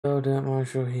That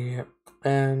Marshall here,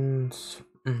 and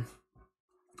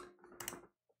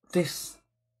this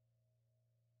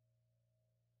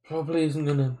probably isn't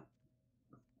gonna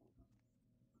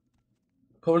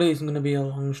be a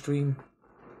long stream.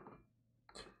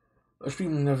 A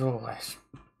stream nevertheless.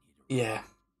 Yeah.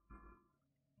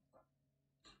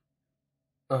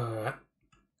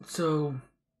 So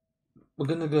we're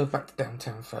gonna go back to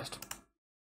downtown first.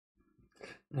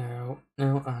 Now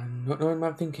I'm not knowing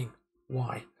my thinking.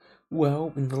 Why?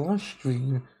 Well, in the last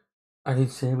stream, I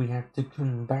did say we had to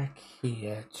come back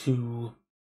here to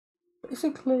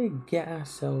basically get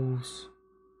ourselves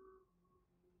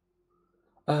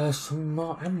some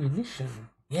more ammunition.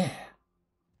 Yeah,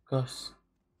 because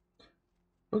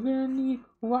we're gonna need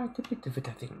quite a bit of it,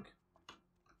 I think.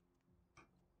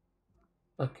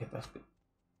 Okay, that's good.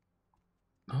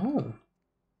 Oh,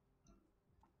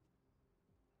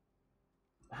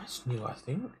 that's new, I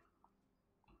think.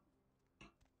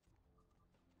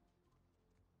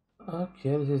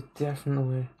 Okay, this is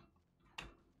definitely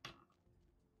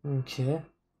okay.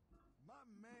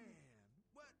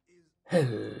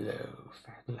 Hello,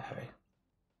 Fat Larry.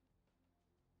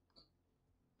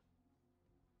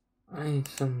 I need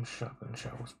some shotgun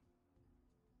shells.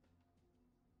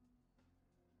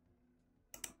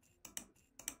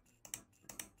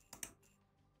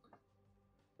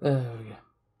 Oh yeah.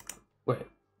 Wait,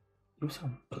 you saw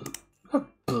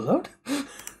blood?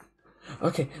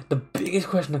 Okay, the biggest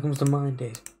question that comes to mind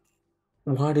is,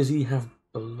 why does he have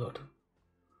blood?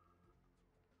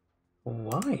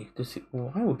 Why does he?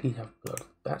 Why would he have blood?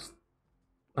 That's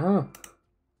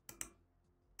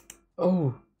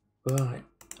oh right.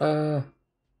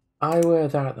 I wear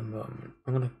that at the moment.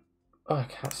 I'm gonna. Oh, I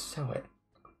can't sell it.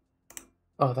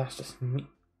 Oh, that's just me.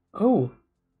 Oh,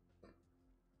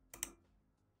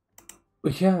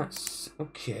 we can't.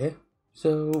 Okay,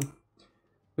 so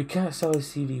we can't sell a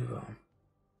CD-ROM.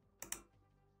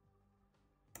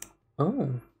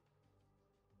 Oh.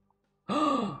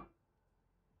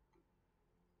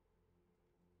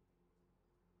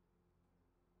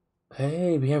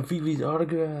 Hey, we have Vivi's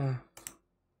autograph.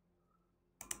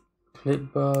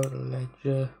 Clipboard,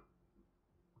 ledger.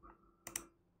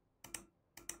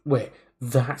 Wait,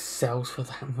 that sells for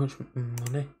that much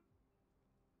money?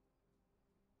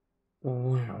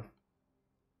 Wow.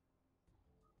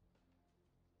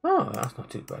 Oh, that's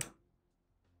not too bad.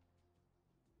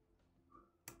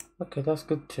 Okay, that's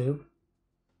good too.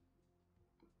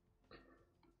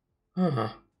 Huh.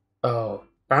 Oh,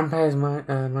 vampires might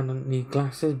not need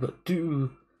glasses, but do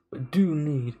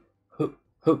need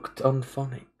hooked on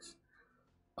phonics.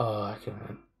 Oh, I can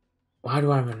remember. Why do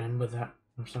I remember that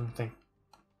from something?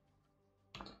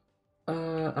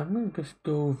 I'm gonna just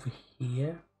go over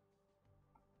here.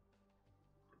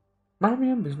 Mind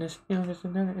my own business, you know, just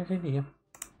in here.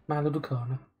 My little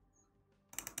corner.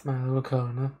 My little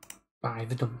corner by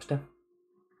the dumpster.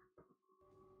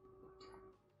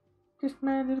 Just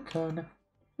my little corner.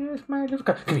 Just my little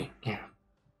corner. Come here. Yeah.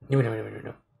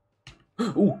 No.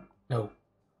 Oh, no.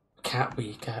 Cat,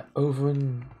 we cat over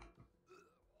and.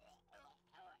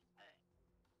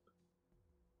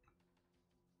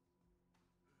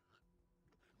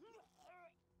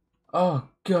 Oh,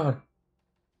 God.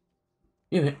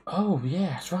 Oh,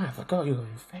 yeah, that's right. I forgot you were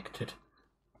infected.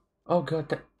 Oh, God,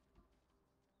 that.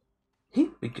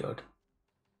 He'd be good.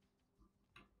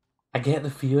 I get the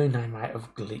feeling I might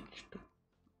have glitched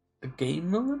the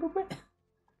game a little bit.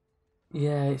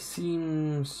 Yeah, it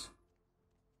seems.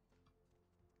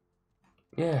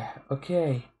 Yeah,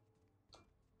 okay.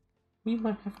 We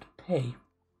might have to pay. Hey,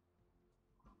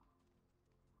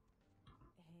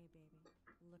 baby.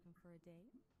 Looking for a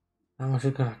date? How much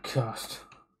is it gonna cost?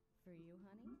 For you,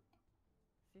 honey?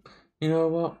 50. You know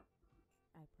what?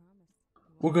 I promise.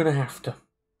 We're gonna have to.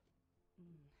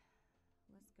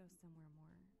 Let's go somewhere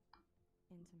more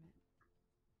intimate.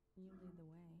 You lead the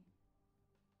way.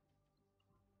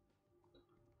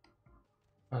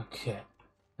 Okay,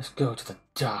 let's go to the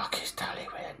darkest alley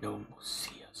where no one will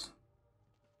see us.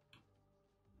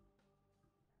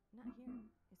 Not here.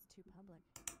 It's too public.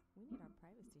 We need our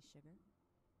privacy, sugar.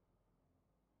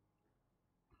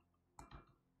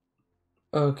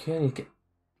 Okay,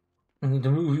 I need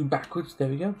to move you backwards. There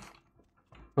we go.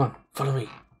 Come on, follow me.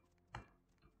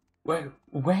 Where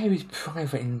is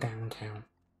private in downtown?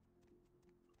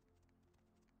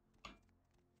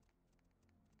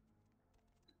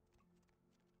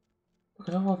 Look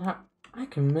at all that. I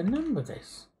can remember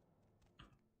this.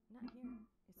 Not here.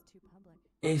 It's too public.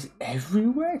 Is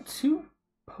everywhere too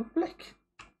public?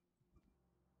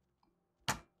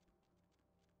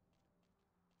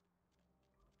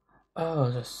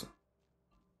 Oh, just.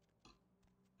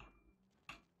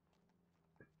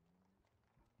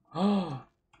 Oh,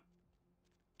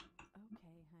 Okay,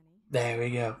 honey. there we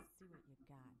go. Let's see what you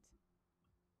got.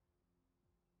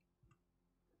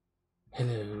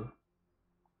 Hello.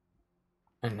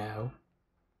 And now,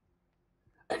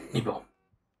 a nibble.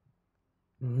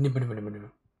 Nibble, nibble, nibble,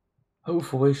 nibble.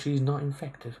 Hopefully she's not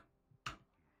infected.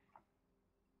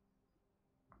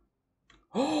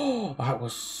 Oh, that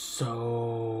was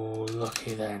so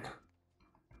lucky then.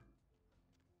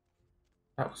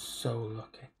 That was so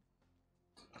lucky.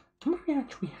 How many we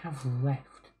actually have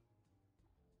left?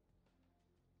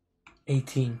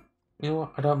 18. You know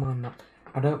what? I don't mind that.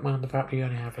 I don't mind the fact we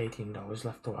only have $18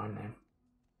 left to our name.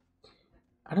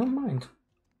 I don't mind.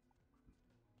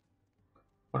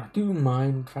 But I do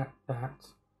mind the fact that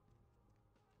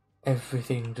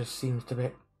everything just seems to be...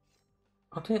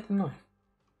 I'll take the knife.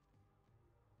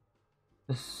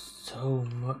 There's so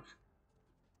much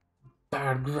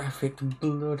bad graphic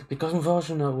blood because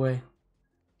unfortunately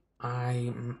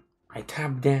I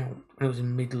tabbed out when it was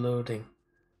in mid-loading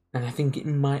and I think it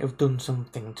might have done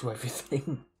something to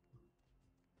everything.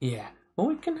 Yeah,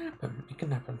 well it can happen, it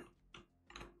can happen.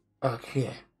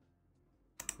 Okay,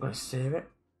 let's save it.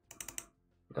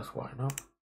 That's why not.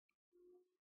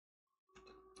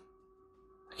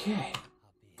 Okay,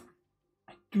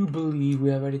 I do believe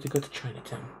we are ready to go to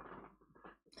Chinatown.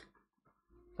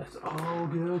 Let's all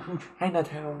go to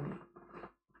Chinatown.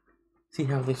 See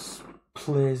how this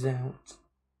plays out.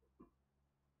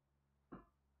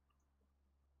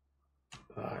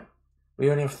 Right,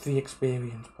 we only have 3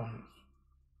 experience points.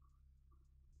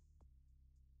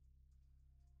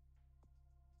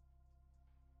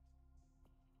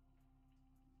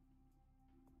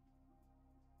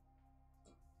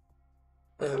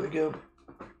 There we go.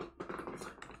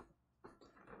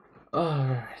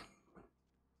 Alright.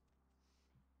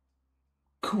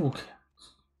 Cool cats.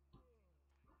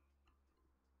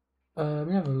 Let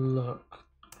me have a look.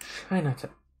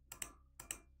 Chinatown.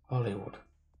 Hollywood.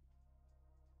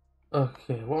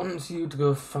 Okay, wants you to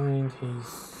go find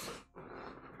his...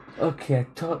 Okay,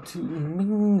 talk to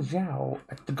Ming Zhao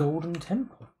at the Golden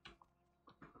Temple.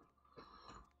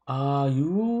 Are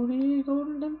you the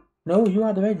Golden Temple? No, you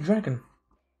are the Red Dragon.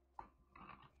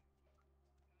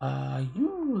 Are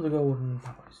you the Golden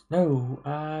Palace? No,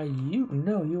 are you?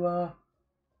 No, you are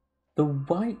the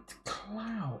White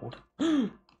Cloud.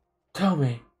 Tell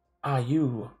me, are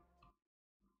you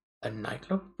a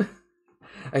nightclub?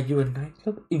 Are you a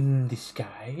nightclub in the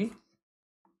sky?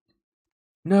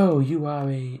 No, you are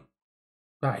a...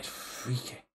 That is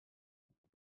freaky.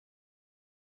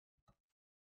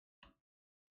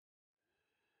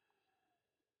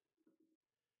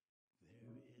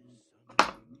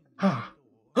 Ah!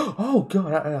 Oh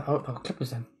god, I'll clip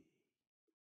this then.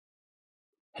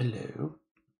 Hello?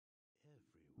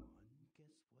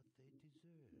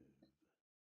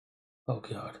 Oh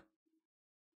god.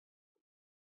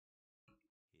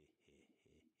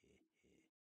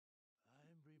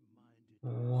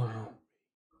 Wow.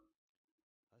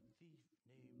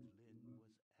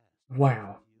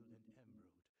 Wow.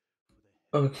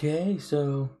 Okay,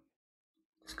 so...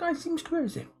 This guy seems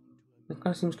crazy. This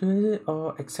guy seems crazy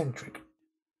or eccentric.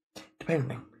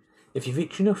 Depending. If you're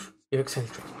rich enough, you're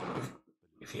eccentric.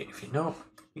 If you're not,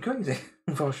 you're crazy.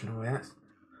 Unfortunately,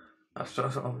 that's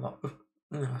what a lot of...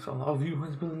 that's what a lot of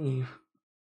viewers believe.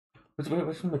 But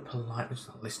we're just polite, just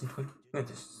not listen to him. We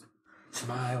just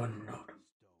smile and nod.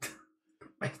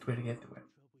 Best way to get to it.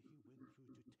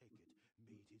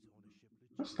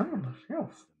 What's that on the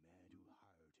shelf?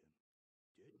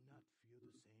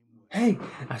 Hey,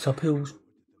 I saw pills.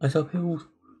 I saw pills.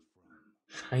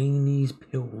 Chinese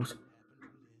pills.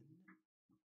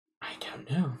 I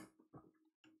don't know.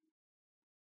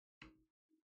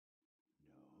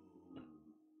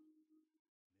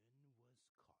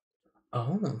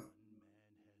 Oh.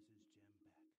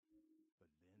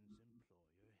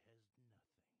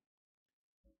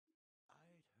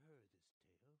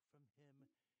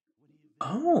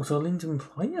 Oh, so Lynn's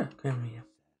employer came here.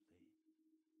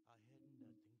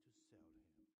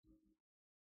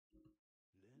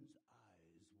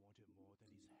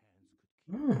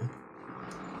 Hmm.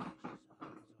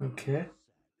 Okay.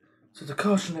 So it's a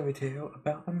cautionary tale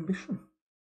about ambition.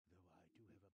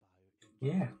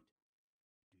 Yeah.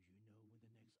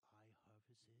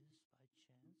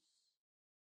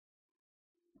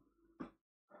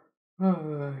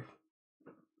 Alright.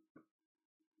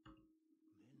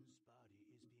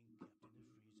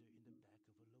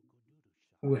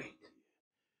 Wait.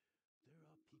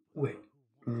 Wait.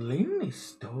 Lynn is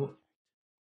still...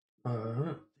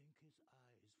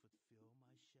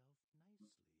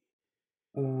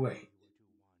 Wait.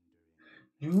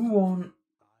 You want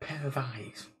pair of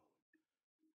eyes?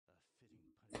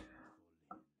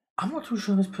 I'm not too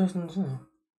sure this person's there.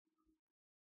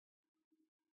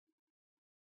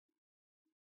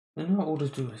 You know what, we'll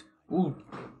just do this. We'll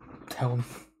tell him.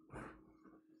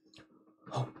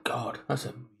 Oh god, that's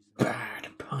a bad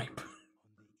pipe.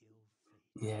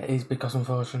 Yeah, it is because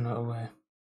unfortunately.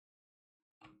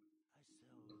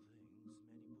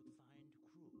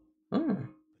 Hmm.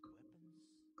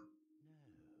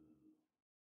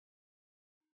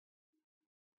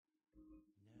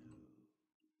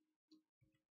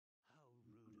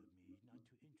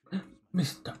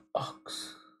 Mr.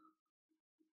 Ox.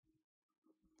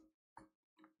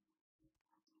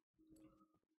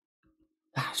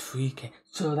 That's freaky.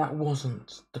 So that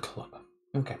wasn't the club.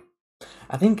 Okay.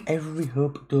 I think every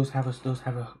hub does have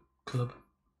a club.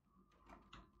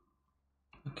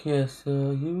 Okay,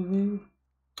 so you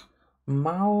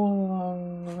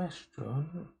Maolong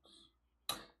restaurant.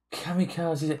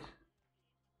 Kamikaze.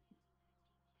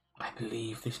 I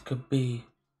believe this could be.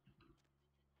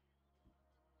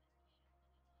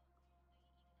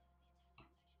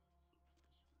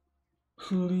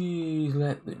 Please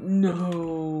let me.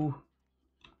 No.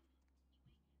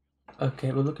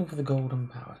 Okay, we're looking for the golden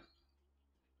power.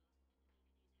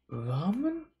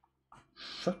 Ramen?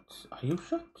 Shut? Are you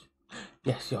shut?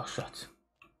 Yes, you're shut.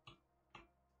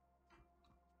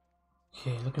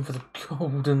 Okay, looking for the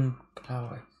golden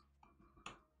power.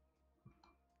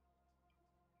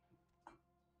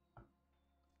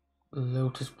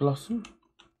 Lotus Blossom?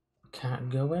 Can't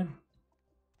go in.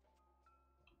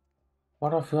 Why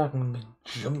do I feel like I'm gonna be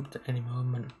jumped at any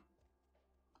moment?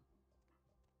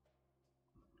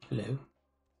 Hello?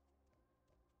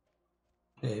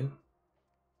 Hello?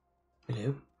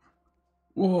 Hello?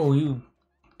 Whoa, you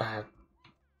bad.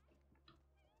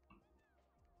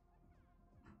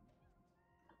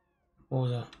 What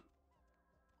was that?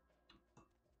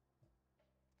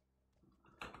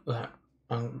 That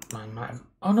man might have.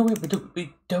 Oh no, wait,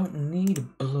 we don't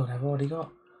need blood. I've already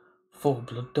got full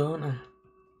blood, don't I?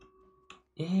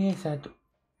 Yes, I do.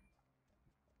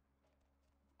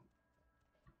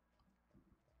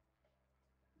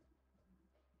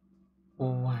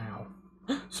 Wow.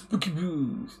 Spooky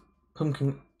booze.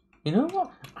 Pumpkin. You know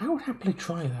what? I would happily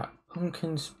try that.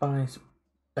 Pumpkin spice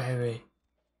berry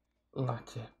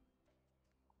latte.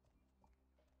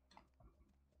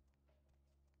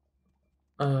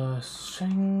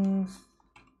 Strings.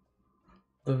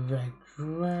 The red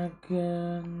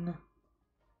dragon.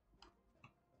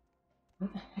 Where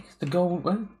the heck is the gold?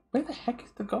 Where the heck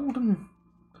is the golden?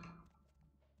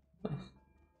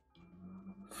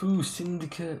 Food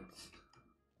syndicate.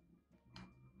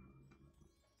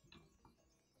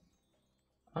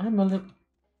 I'm a little.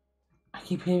 I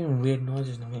keep hearing weird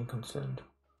noises and I'm getting concerned.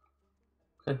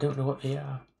 I don't know what they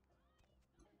are.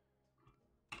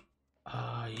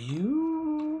 Are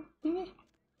you?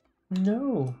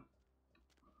 No.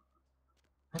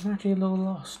 I'm actually a little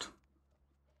lost.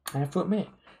 I have to admit.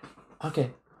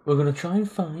 Okay, we're gonna try and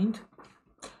find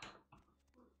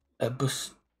a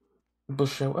bus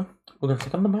shelter. We're gonna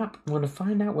click on the map. We're gonna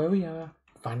find out where we are,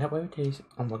 find out where it is,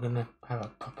 and we're gonna have a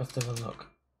proper thorough look.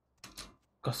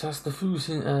 Cause that's the food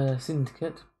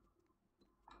syndicate.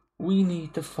 We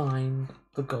need to find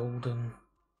the golden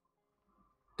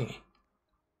thingy.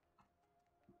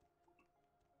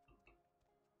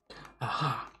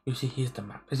 Aha! You see, here's the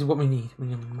map. This is what we need. We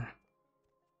need a map.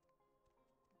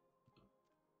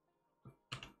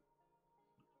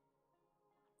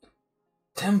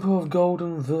 Temple of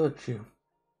Golden Virtue.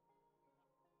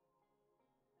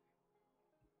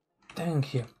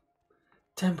 Thank you.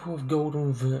 Temple of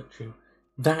Golden Virtue.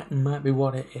 That might be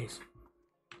what it is.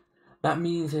 That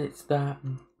means it's that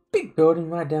big building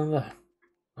right down there.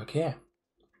 Okay.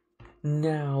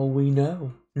 Now we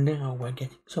know. Now we're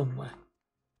getting somewhere.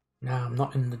 Now I'm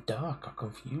not in the dark or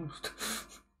confused.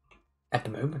 At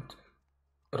the moment.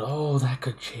 But all that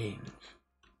could change.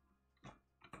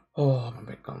 Oh, I'm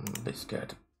a bit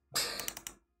scared.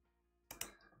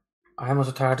 I'm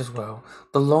also tired as well.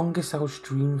 The longest I'll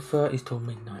stream for is till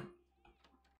midnight.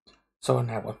 So an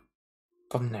hour.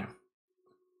 From now.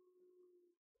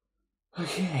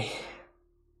 Okay.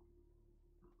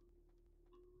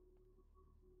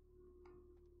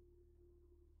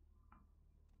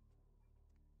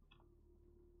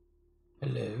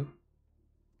 Hello.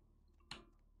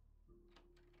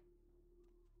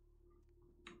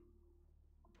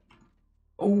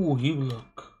 Oh, you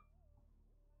look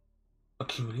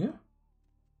peculiar.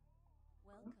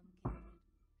 Welcome, Kindred,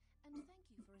 and thank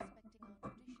you for respecting our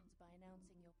traditions by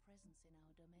announcing your presence in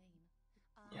our domain.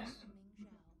 I Yes. am Ming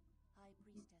Zhao, High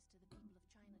Priestess to the people of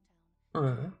Chinatown. Can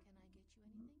I get you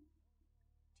anything?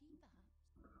 Tea,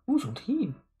 perhaps? Ooh, some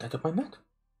tea. That's up my mat.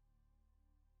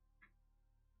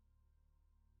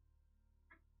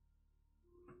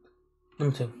 Me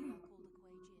too. We are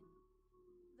called the Kuei-jin,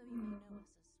 though you may know us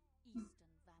as Eastern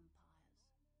vampires.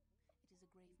 It is a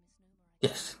grave misnomer, I can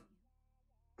Yes.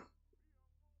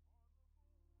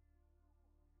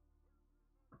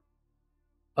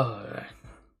 Alright.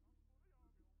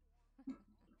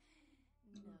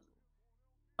 No.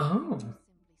 Oh. We are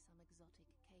simply some exotic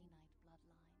Cainite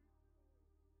bloodline.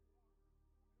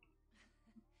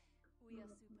 We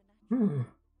are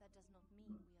supernatural. That does not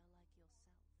mean we are like yourself.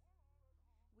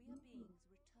 We are beings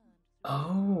returned through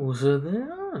Oh, so they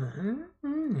are.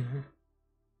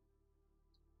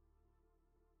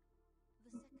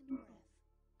 the second breath,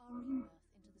 our rebirth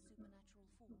into the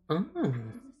supernatural form. Oh. It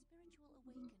is a spiritual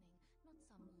awakening, not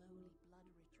some lowly blood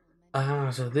ritual meant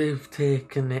Ah, so they've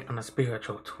taken it on a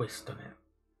spiritual twist on it.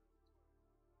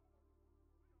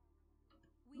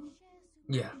 We share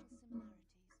Yeah. superstitious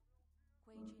similarities.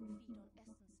 Kuei-jin feed on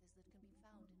essences that can be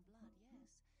found in blood,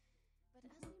 yes. But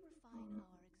as we refine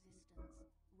our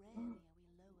existence, rarely are we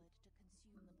lowered to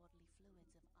consume the bodily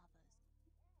fluids of others.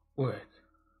 Word.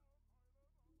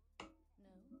 No,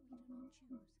 we do not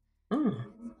choose. Mm. The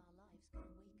events of our lives can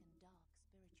awaken dark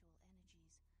spiritual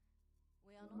energies.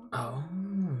 We are not Oh. bound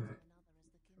to another as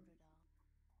the kindred are.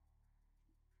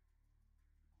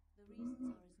 The reasons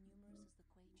are as numerous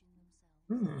as the Kuei-jin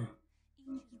themselves.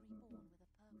 Each is reborn with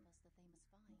a purpose that they must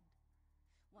find.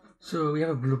 So we have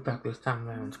a blue back this time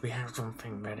round. We have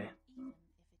something ready. Even if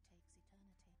it takes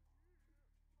eternity.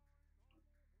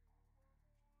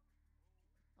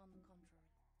 On the contrary,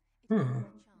 it gives us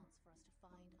a chance for us to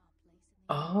find our place in the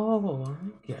Oh,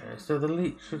 okay. So the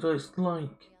leech, so it's like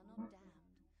We are not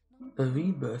damned, not the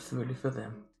rebirth really for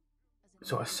them.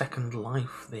 So a second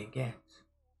life they get.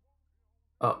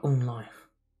 Own life.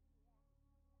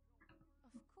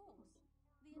 Of course.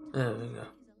 The There entire we go. city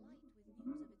is alight with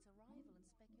news of its arrival and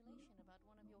speculation about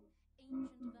one of your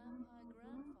ancient vampire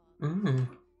grandfathers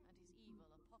and his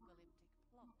evil apocalyptic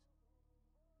plot.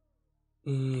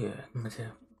 Yeah, me too.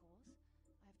 Of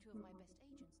course, I have two of my best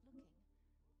agents looking.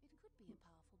 It could be a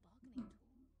powerful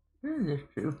bargaining tool.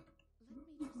 That's true. Let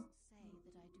me just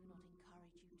say that I do not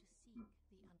encourage you to seek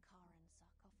the Ankaran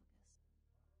sarcophagus.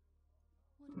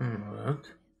 What do you Alright.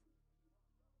 myth?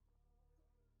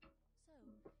 So,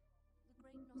 the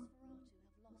great Nosferatu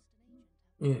have lost an agent,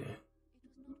 have they? Yeah. It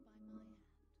was not by my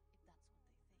hand, if that's what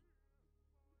they think.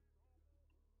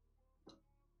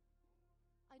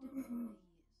 I don't know where he is.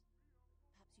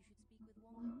 Perhaps you should speak with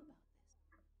Wong Ho about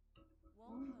this.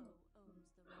 Wong Ho owns the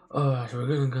Red Alright, so we're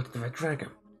gonna go to the Red Dragon.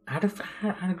 I had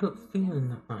a good feeling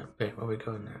that might be where we're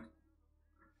going now.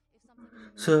 If something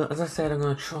is So, as I said, I'm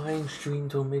gonna try and stream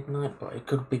till midnight, but it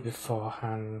could be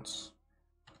beforehand.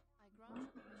 I grant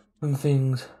you permission to And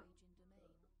things. Kuei-jin domain.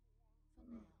 For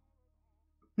now.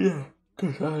 Yeah,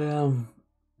 because I am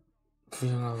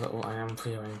feeling a little, I am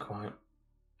feeling quite.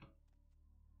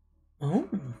 Oh.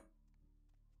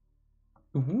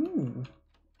 Ooh.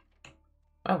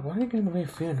 Oh, why are you going to be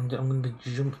feeling that I'm going to be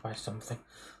jumped by something?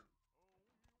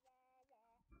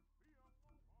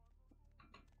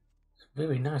 It's a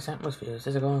very nice atmosphere.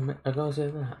 Says I gotta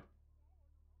say that.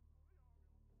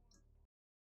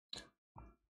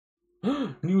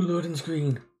 New loading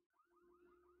screen.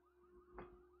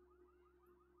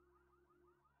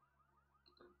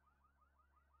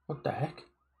 What the heck?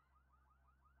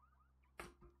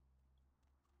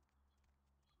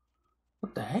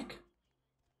 What the heck?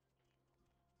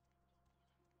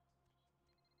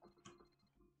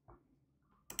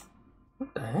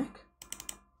 What the heck?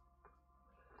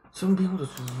 Some people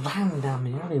just ran down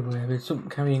the alleyway with some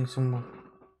carrying someone.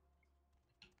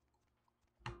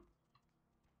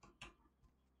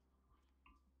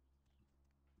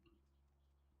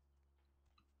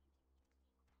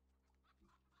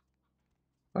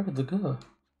 Where did they go?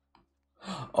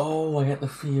 Oh, I get the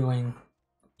feeling.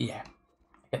 Yeah,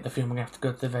 I get the feeling we're gonna have to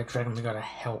go to the Red Dragon. We gotta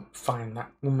help find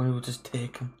that woman who was just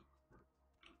taken.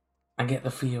 I get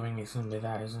the feeling it's gonna be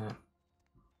that, isn't it?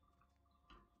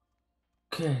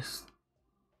 Okay.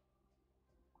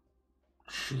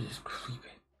 She's creepy.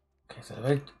 Okay, so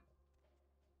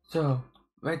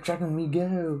Red Dragon we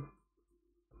go.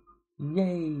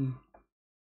 Yay.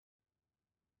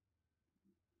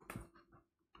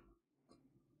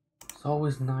 It's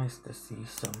always nice to see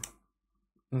some,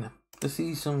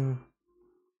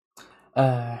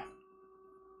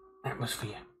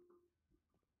 atmosphere.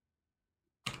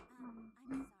 I'm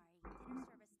sorry, dinner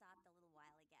service stopped a little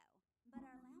while ago, but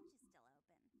our lounge is still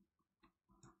open. I'll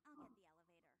get the elevator.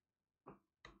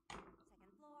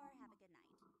 Second floor, have a good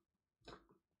night.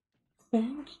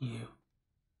 Thank you.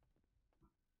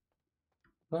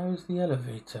 Where is the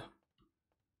elevator?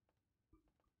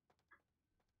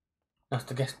 That's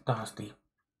the guest. That's the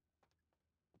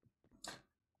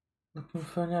Looking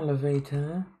for an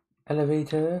elevator.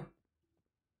 Elevator.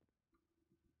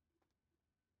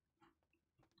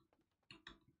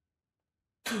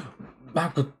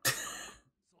 Backward.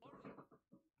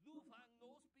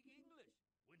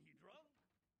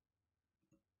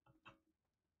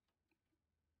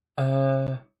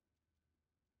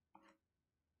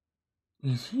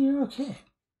 Is he okay?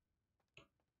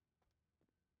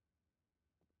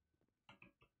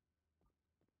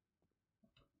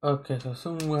 Okay, so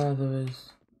somewhere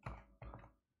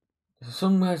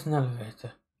somewhere's an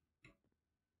elevator.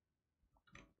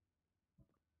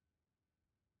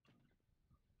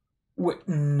 Wait,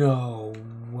 no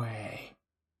way.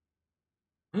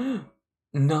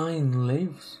 9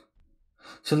 lives.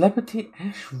 Celebrity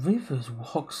Ash Rivers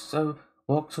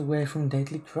walks away from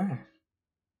deadly crash.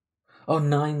 Oh,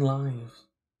 9 lives.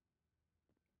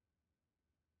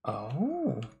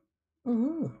 Oh.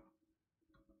 Ooh.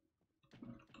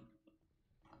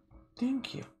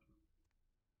 Thank you.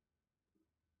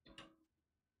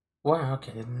 Wow,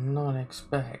 okay, did not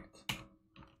expect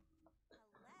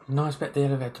the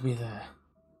elevator to be there.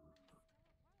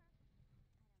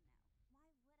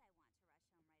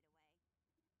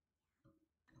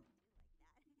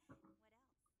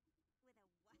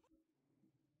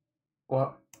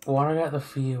 What about the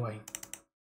feeling?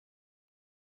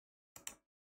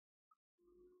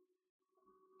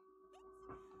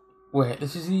 Wait,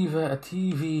 this is either a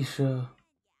TV show.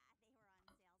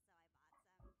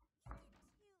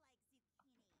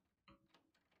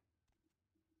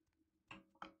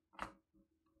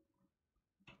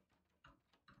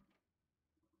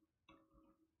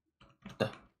 What the?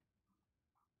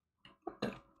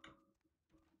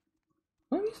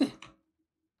 Where is it?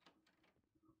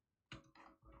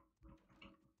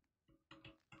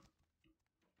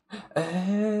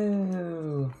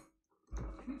 Oh.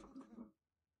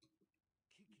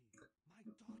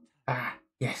 Ah,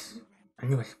 yes. I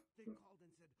knew it. They called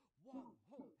and said, Wong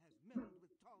Ho has meddled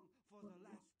with Tong for the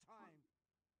last time.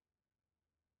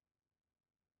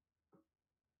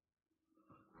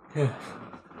 Yeah.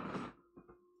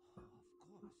 Of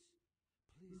course.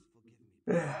 Please forgive me.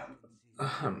 Yeah.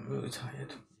 I'm really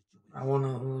tired. I want to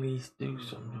at least do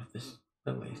some of this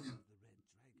at least. The Red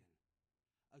Dragon.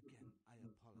 Again, I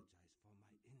apologize for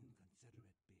my inconsiderate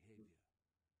behavior.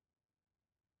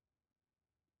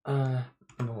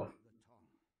 Number 1. The Tong,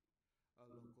 a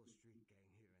local street gang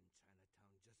here in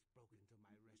Chinatown, just broke into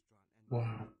my restaurant and Wow.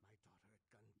 held my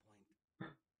daughter at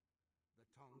gunpoint. The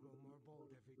Tong grow more bold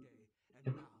every day,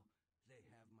 and now they have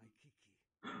my Kiki.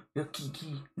 Your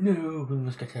Kiki. No, we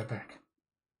must get her back.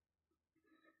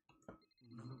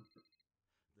 No.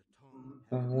 The Tong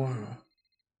have... Wow.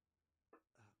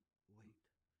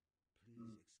 wait.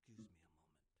 Please excuse me a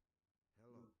moment.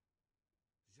 Hello.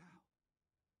 Zhao.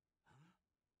 Huh?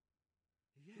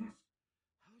 Yes.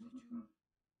 How did you...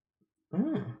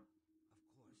 Mm.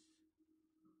 Of course.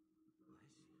 I see.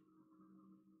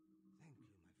 Thank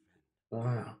you, my friend.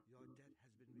 Wow. Your debt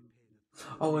has been repaid.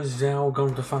 Oh, is Zhao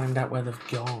going to find out where they've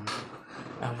gone?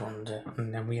 I wonder.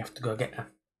 And then we have to go get her.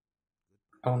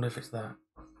 I wonder if it's that. That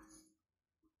was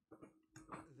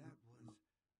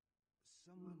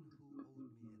someone who owed me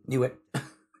an Knew it.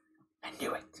 I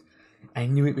knew it. I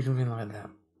knew it was something like that.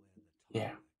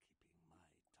 Yeah.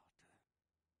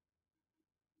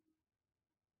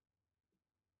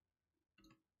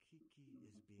 Kiki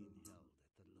is being held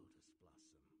at the Lotus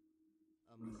Blossom,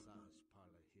 a massage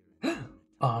parlor here in Chinatown.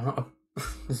 Oh, not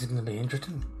this is going to be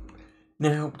interesting.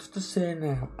 Now, just to say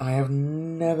now, I have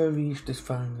never reached this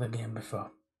far in the game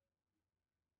before.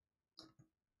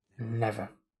 Never.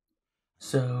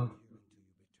 So,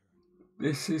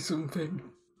 this is something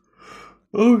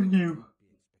new.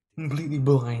 Completely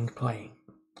blind playing.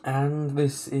 And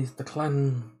this is the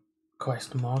clan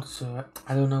quest mod, so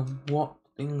I don't know what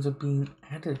things are being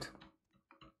added.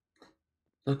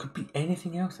 There could be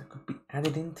anything else that could be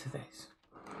added into this.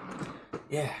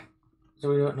 Yeah. So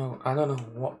we don't know. I don't know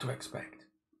what to expect.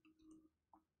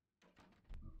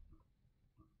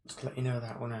 Just to let you know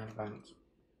that one in advance.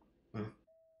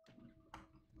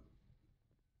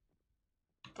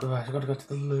 Right, I've got to go to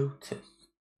the Lotus.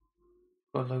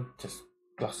 Or Lotus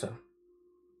Blossom.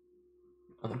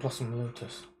 Or the Blossom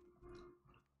Lotus.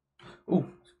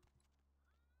 Ooh.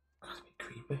 That's a bit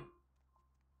creepy.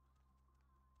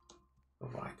 The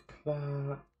white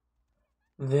cloud.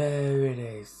 There it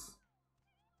is.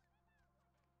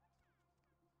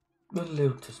 The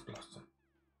Lotus Blossom.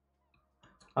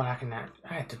 Oh, I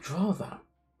had to draw that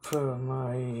for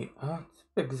my art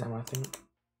exam, I think.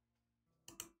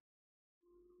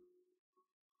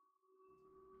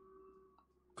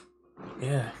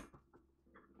 Yeah.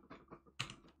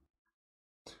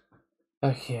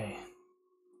 Okay.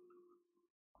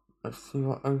 Let's see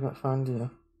what I've got found here.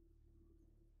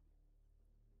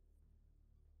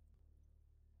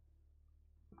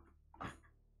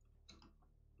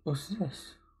 What's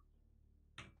this?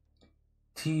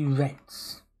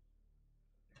 T-Rets.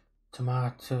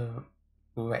 Tomato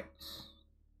Rets.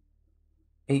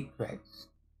 8 Reds.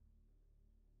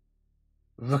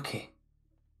 Rookie.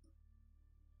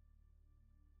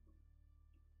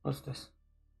 What's this?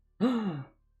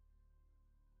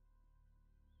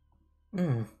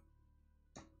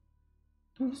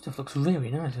 This stuff looks really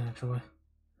nice actually.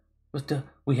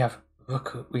 We have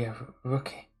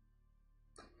rookie.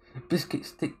 Biscuit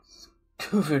sticks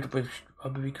covered with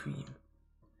strawberry cream.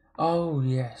 Oh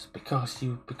yes, because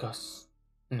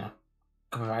no,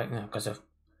 copyright, no, because of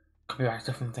copyright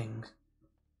stuff and things.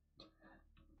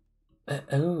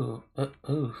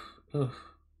 Oof.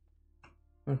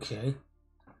 Okay.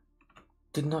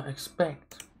 Did not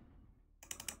expect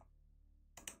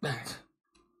that.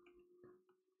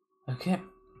 Okay.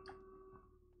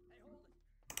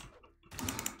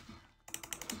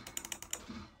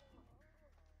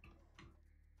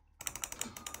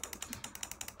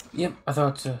 Yep, I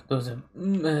thought there was a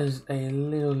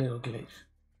little glitch.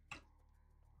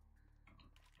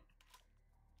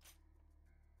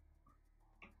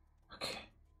 Okay.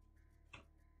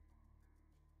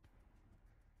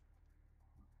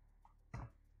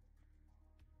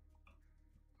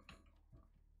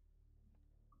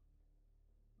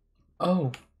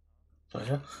 Oh,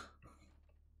 pleasure.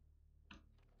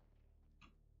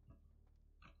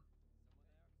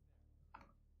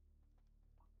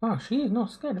 Oh, she is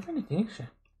not scared of anything, is she?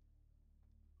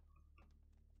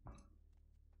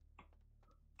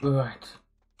 Right.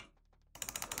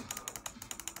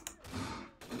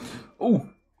 Oh!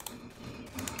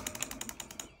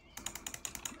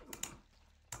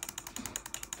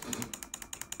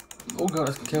 Oh god,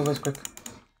 let's kill this quick.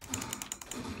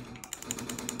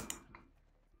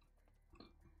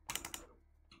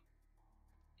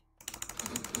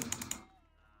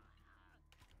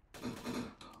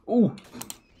 Oh!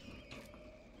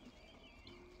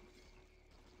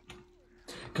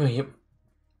 Come here.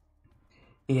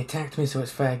 He attacked me, so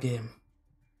it's fair game.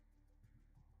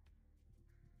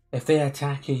 If they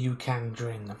attack you, you can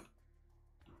drain them.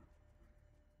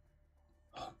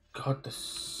 Oh god, there's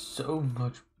so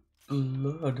much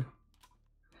blood.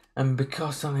 And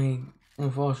because I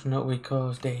unfortunately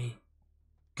caused a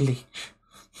glitch,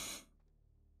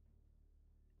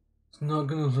 it's not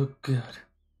gonna look good.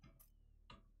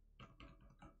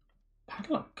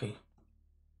 Padlock key.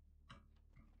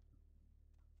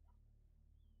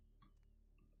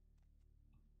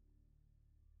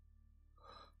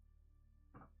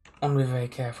 I'm gonna be very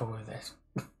careful with this.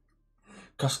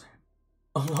 Because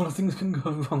a lot of things can go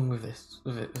wrong with this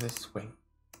swing.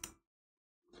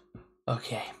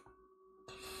 Okay.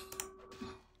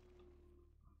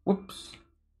 Whoops.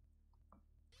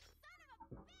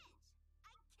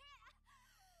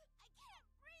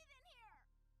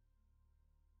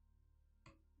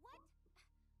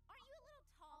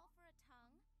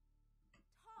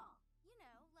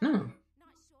 No.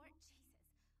 Not short?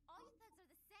 Jesus. All you thugs are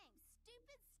the same.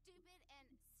 Stupid,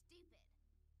 and stupid.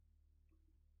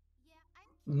 Yeah, I'm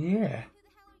curious. Yeah. Who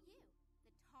the hell are you?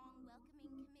 The Tong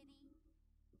Welcoming Committee?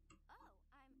 Oh,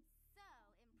 I'm so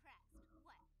impressed.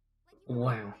 What? Like you want me to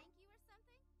Wow. thank you or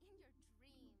something? In your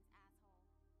dreams,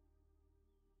 asshole.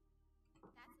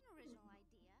 That's an original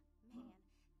idea. Man,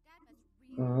 Dad must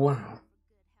really Wow. for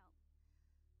good help.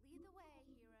 Lead the way,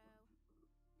 hero.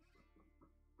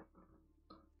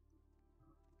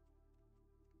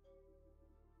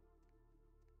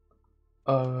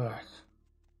 Alright.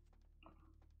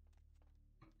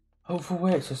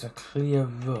 Hopefully it's just a clear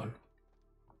run.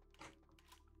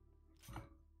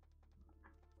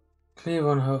 Clear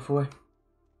run, hopefully.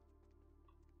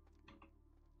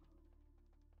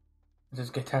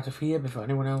 Just get out of here before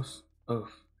anyone else. Oh,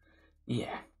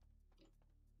 yeah.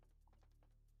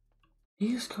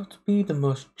 He's got to be the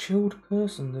most chilled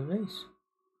person there is.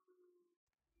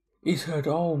 He's heard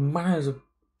all manners of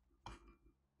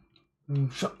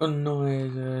shotgun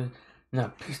noise,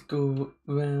 pistol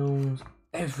rounds,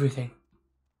 everything.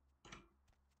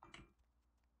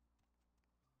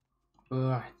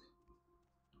 Right.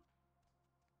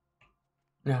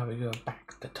 Now we go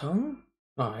back to Tongue.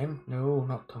 No,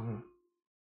 not Tongue.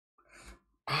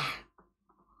 Ah.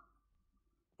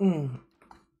 Was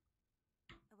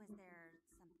there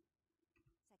some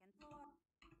second floor?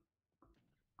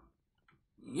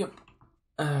 Yep.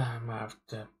 I might have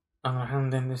to. I'm gonna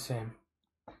hand in the same.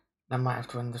 I might have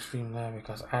to end the stream there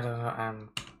because I don't know. I'm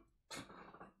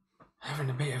having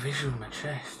a bit of issue with my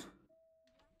chest.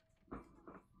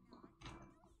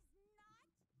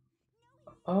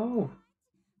 Oh,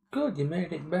 good, you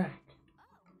made it back.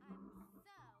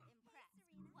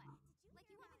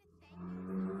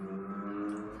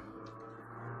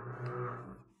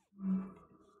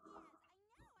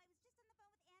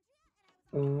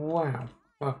 Wow.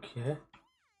 Okay.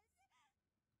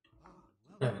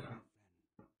 There we go.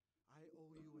 I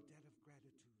owe you a debt of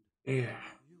gratitude. Yeah.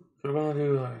 You So what I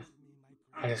do is, gave me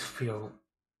my I just feel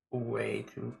way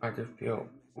too. I just feel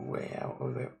way out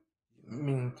of it.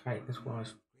 Me and Titus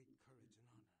was great courage and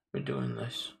honor. we're doing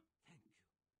this,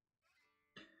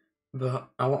 Thank you. but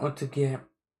I wanted to get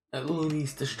at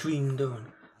least a stream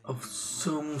done of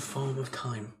some form of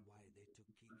time. Why they took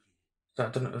Kiki. So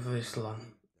I've done it for this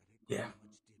long. That it Yeah.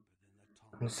 goes much deeper than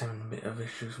the I'm tongue. just having a bit of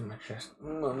issues with my chest at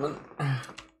the moment.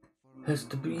 Has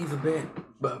to breathe a bit,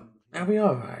 but I'll be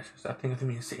alright. I think of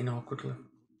me sitting awkwardly.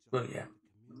 But yeah.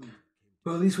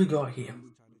 Well, at least we got here.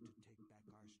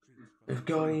 We've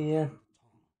got here.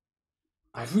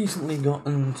 I've recently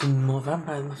gotten some more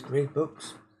Vampire the Masquerade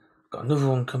books. Got another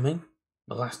one coming.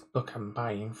 The last book I'm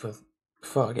buying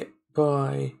before I get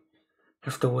by.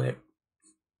 Have to wait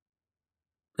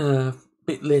a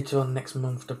bit later on next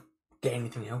month to get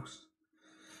anything else.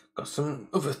 Got some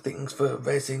other things for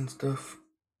resin stuff.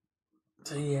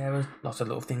 So yeah, there's lots of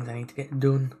little things I need to get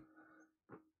done.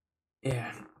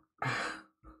 Yeah.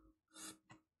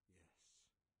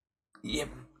 Yep.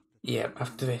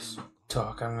 After this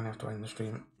talk, I'm gonna have to end the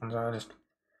stream. And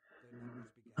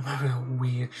I'm having a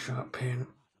weird sharp pain.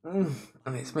 And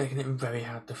it's making it very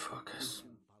hard to focus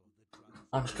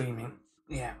on streaming.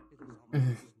 Yeah.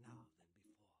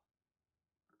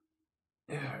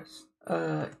 Yeah,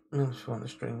 I'm just on the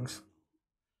strings.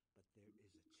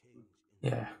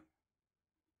 Yeah.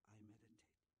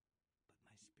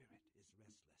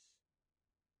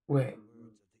 Wait.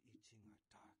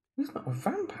 He's not a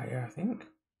vampire, I think.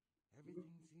 Everything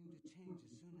seemed to change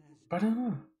as soon as. But I don't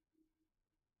know.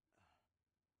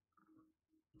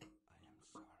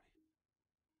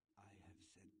 I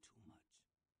am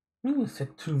sorry. I have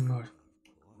said too much. You said too much.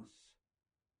 Of course.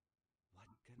 What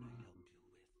can I help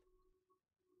you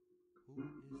with?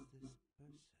 Who is this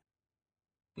person?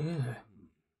 Yeah.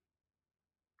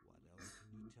 What else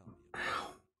can you tell me about?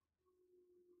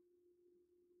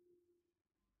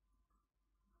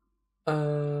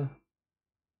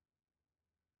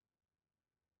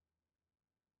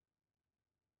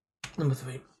 Number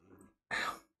 3. I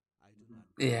do not.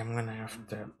 Yeah, I'm gonna have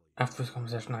to. After this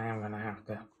conversation, I am gonna have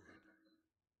to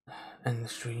end the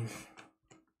stream.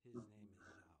 His name is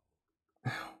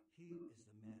Zhao. He is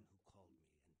the man who called me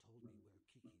and told me where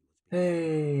Kiki was being.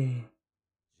 Hey.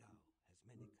 Zhao has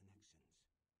many connections.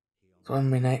 So on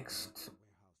my next.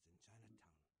 Warehouse in Chinatown.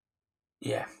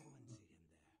 Yeah. Go and see him there.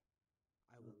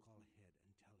 I will call ahead and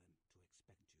tell him to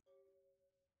expect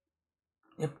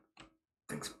you. Yep.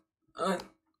 Thanks.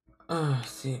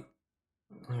 See.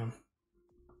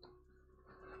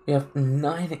 We have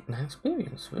 9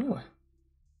 experience, really.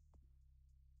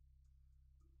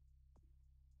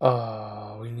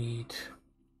 Oh, we need.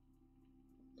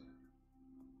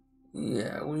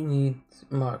 Yeah, we need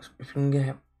marks. If we can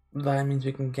get that, means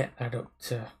we can get that up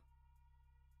to.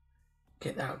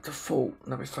 Get that up to full.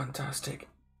 That'd be fantastic.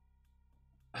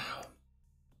 Ow.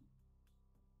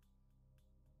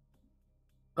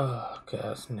 Oh, okay,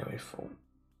 that's nearly full.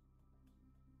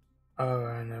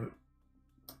 Alright, I'm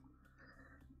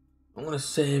gonna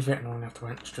save it and I'm gonna have to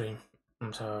end the stream.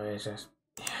 I'm sorry, it's just.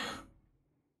 Yeah.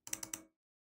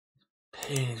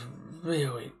 Pain is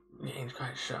really getting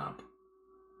quite sharp.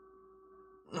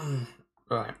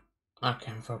 Right.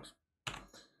 Okay, folks.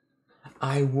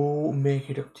 I will make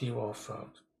it up to you all,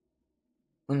 folks.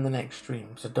 In the next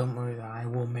stream, so don't worry that I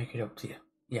will make it up to you.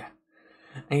 Yeah.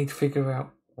 I need to figure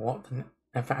out what the.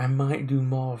 In fact, I might do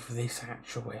more of this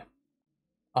actually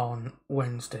on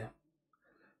Wednesday.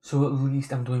 So at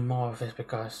least I'm doing more of this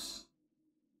because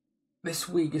this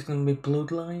week is going to be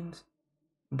Bloodlines,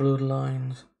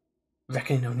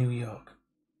 Reckoning of New York.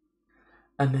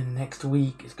 And then next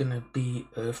week is going to be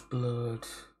Earthblood,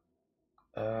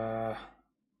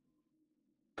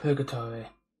 Purgatory,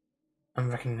 and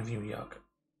Reckoning of New York.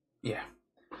 Yeah.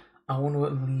 I want to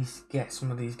at least get some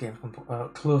of these games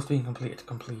close to being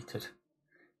completed.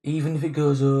 Even if it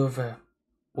goes over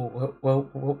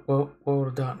World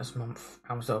of Darkness month,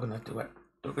 I'm still going to do it.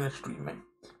 Still going to stream it.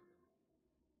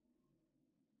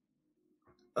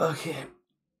 Okay.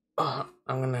 I'm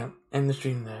going to end the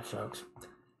stream there, folks.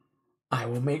 I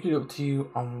will make it up to you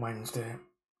on Wednesday.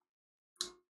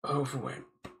 Hopefully.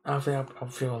 I'll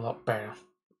feel a lot better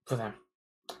for them.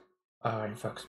 Alright, folks.